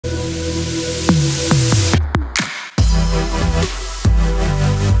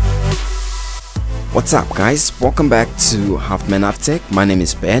What's up guys, welcome back to Half Man Half Tech. My name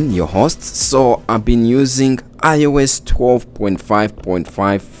is Ben, your host. So I've been using iOS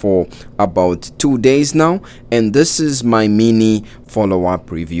 12.5.5 for about 2 days now, and this is my mini follow-up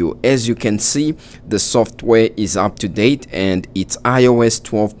review. As you can see, the software is up to date and it's iOS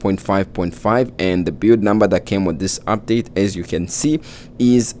 12.5.5, and the build number that came with this update, as you can see,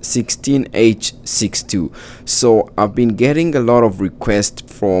 is 16H62. So I've been getting a lot of requests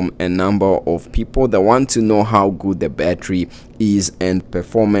from a number of people that want to know how good the battery is and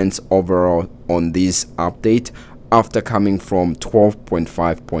performance overall on this update after coming from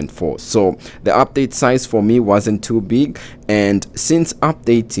 12.5.4. so the update size for me wasn't too big, and since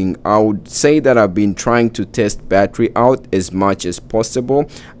updating, I would say that I've been trying to test battery out as much as possible.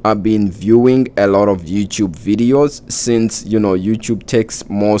 I've been viewing a lot of YouTube videos since YouTube takes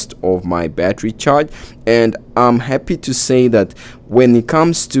most of my battery charge, and I'm happy to say that when it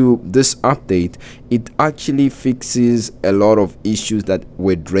comes to this update, it actually fixes a lot of issues that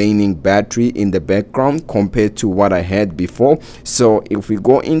were draining battery in the background compared to what I had before. So if we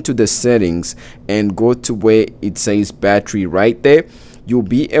go into the settings and go to where it says battery right there, you'll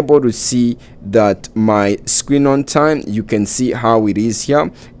be able to see that my screen on time, you can see how it is here,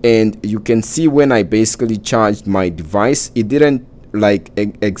 and you can see when I basically charged my device, it didn't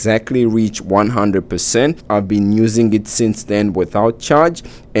exactly reach 100%. I've been using it since then without charge,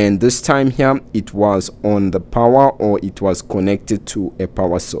 and this time here it was on the power, or it was connected to a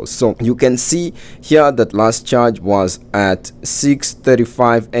power source. So you can see here that last charge was at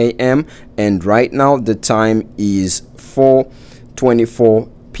 6:35 a.m. and right now the time is 4:24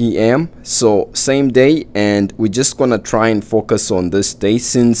 p.m. so same day, and we're just gonna try and focus on this day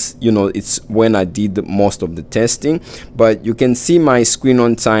since it's when I did most of the testing. But you can see my screen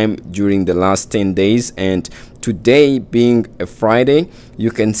on time during the last 10 days, and today being a Friday,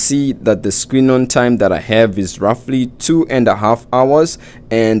 you can see that the screen on time that I have is roughly 2.5 hours,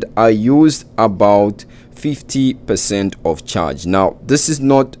 and I used about 50% of charge. Now this is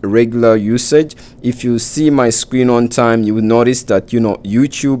not regular usage. If you see my screen on time, you will notice that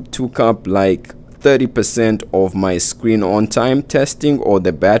YouTube took up like 30% of my screen on time testing, or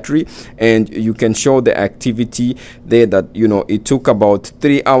the battery, and you can show the activity there that it took about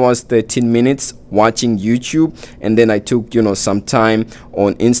 3 hours 13 minutes watching YouTube, and then I took some time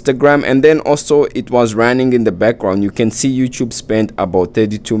on Instagram, and then also it was running in the background. You can see YouTube spent about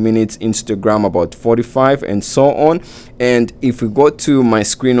 32 minutes, Instagram about 45, and so on. And if we go to my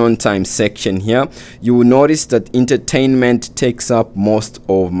screen on time section here, you will notice that entertainment takes up most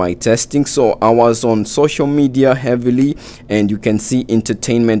of my testing. So I was on social media heavily, and you can see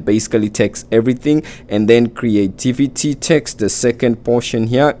entertainment basically takes everything, and then creativity takes the second portion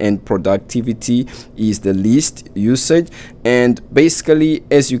here, and productivity is the least usage. And basically,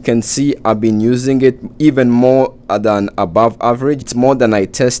 as you can see, I've been using it even more than above average. It's more than I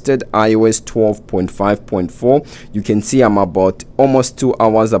tested iOS 12.5.4. you can see I'm about almost 2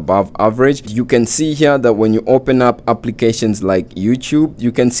 hours above average. You can see here that when you open up applications like YouTube,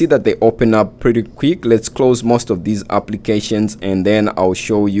 you can see that they open up pretty quick. Let's close most of these applications and then I'll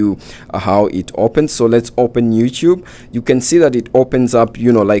show you how it opens. So let's open YouTube. You can see that it opens up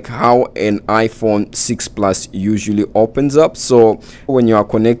like how an iPhone 6 Plus usually opens up. So when you are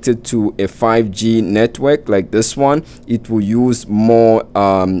connected to a 5G network like this one, it will use more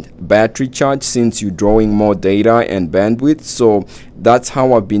battery charge since you're drawing more data and bandwidth. So that's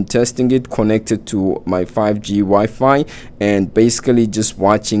how I've been testing it, connected to my 5G Wi-Fi, and basically just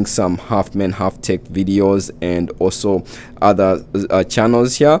watching some Half Man Half Tech videos and also other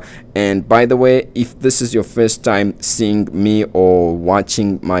channels here. And by the way, if this is your first time seeing me or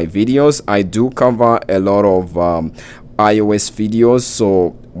watching my videos, I do cover a lot of iOS videos,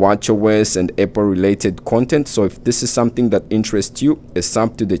 so watchOS and Apple related content. So if this is something that interests you, a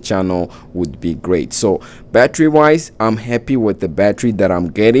sub to the channel would be great. So battery wise, I'm happy with the battery that I'm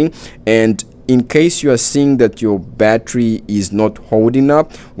getting. And in case you are seeing that your battery is not holding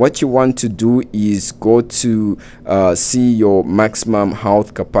up, what you want to do is go to see your maximum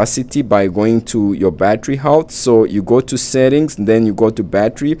health capacity by going to your battery health. So you go to settings, and then you go to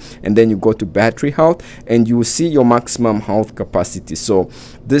battery, and then you go to battery health, and you will see your maximum health capacity. So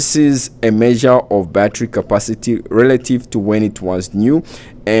this is a measure of battery capacity relative to when it was new,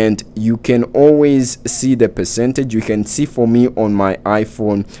 and you can always see the percentage. You can see for me on my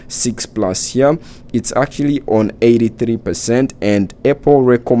iPhone 6 Plus here, it's actually on 83%, and Apple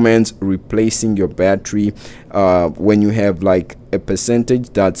recommends replacing your battery when you have like a percentage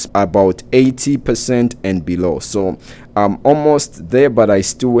that's about 80% and below. So I'm almost there, but I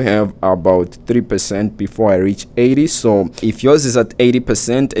still have about 3% before I reach 80. So if yours is at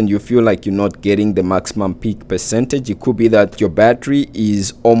 80% and you feel like you're not getting the maximum peak percentage, it could be that your battery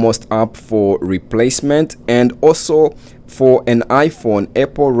is almost up for replacement. And also for an iPhone,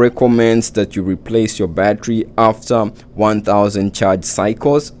 Apple recommends that you replace your battery after 1000 charge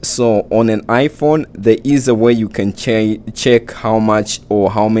cycles. So on an iPhone, there is a way you can check how much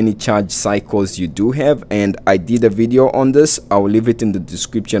or how many charge cycles you do have, and I did a video on this. I'll leave it in the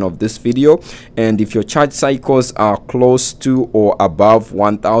description of this video. And if your charge cycles are close to or above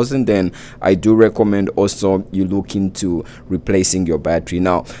 1000, then I do recommend also you look into replacing your battery.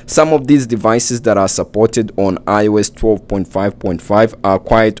 Now, some of these devices that are supported on iOS 12.5.5 are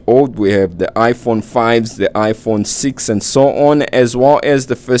quite old. We have the iPhone 5s, the iPhone 6, and so on, as well as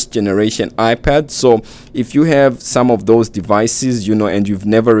the first generation iPad. So if you have some of those devices, you know, and you've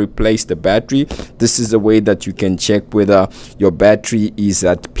never replaced the battery, this is a way that you can check whether your battery is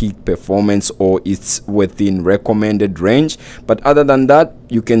at peak performance or it's within recommended range. But other than that,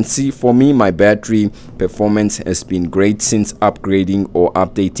 you can see for me, my battery performance has been great since upgrading or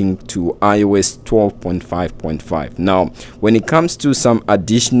updating to iOS 12.5.5. Now, when it comes to some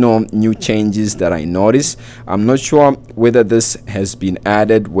additional new changes that I noticed, I'm not sure whether this has been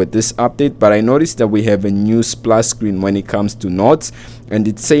added with this update, but I noticed that we have a new splash screen when it comes to notes, and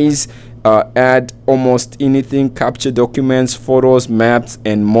it says add almost anything, capture documents, photos, maps,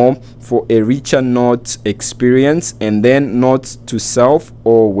 and more for a richer note experience. And then notes to self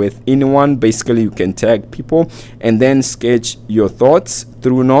or with anyone, basically you can tag people and then sketch your thoughts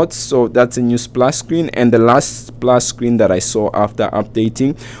through notes. So that's a new splash screen. And the last splash screen that I saw after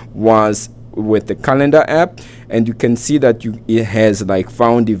updating was with the calendar app, and you can see that it has like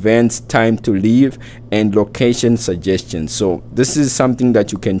found events, time to leave, and location suggestions. So this is something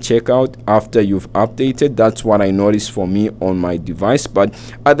that you can check out after you've updated. That's what I noticed for me on my device. But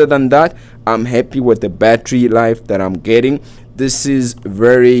other than that, I'm happy with the battery life that I'm getting. This is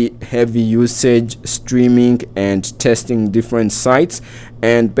very heavy usage, streaming and testing different sites.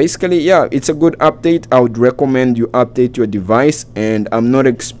 And basically, yeah, it's a good update. I would recommend you update your device. And I'm not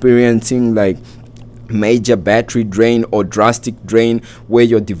experiencing like major battery drain or drastic drain where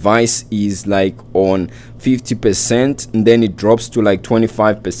your device is like on 50% and then it drops to like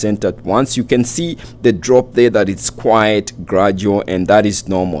 25% at once. You can see the drop there, that it's quite gradual, and that is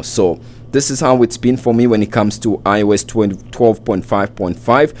normal. So this is how it's been for me when it comes to iOS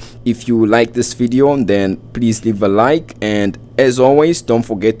 12.5.5. If you like this video, then please leave a like, and as always, don't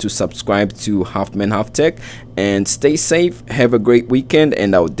forget to subscribe to Half Man Half Tech, and stay safe. Have a great weekend,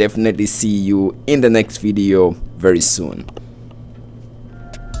 and I'll definitely see you in the next video very soon.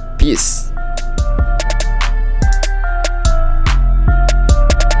 Peace.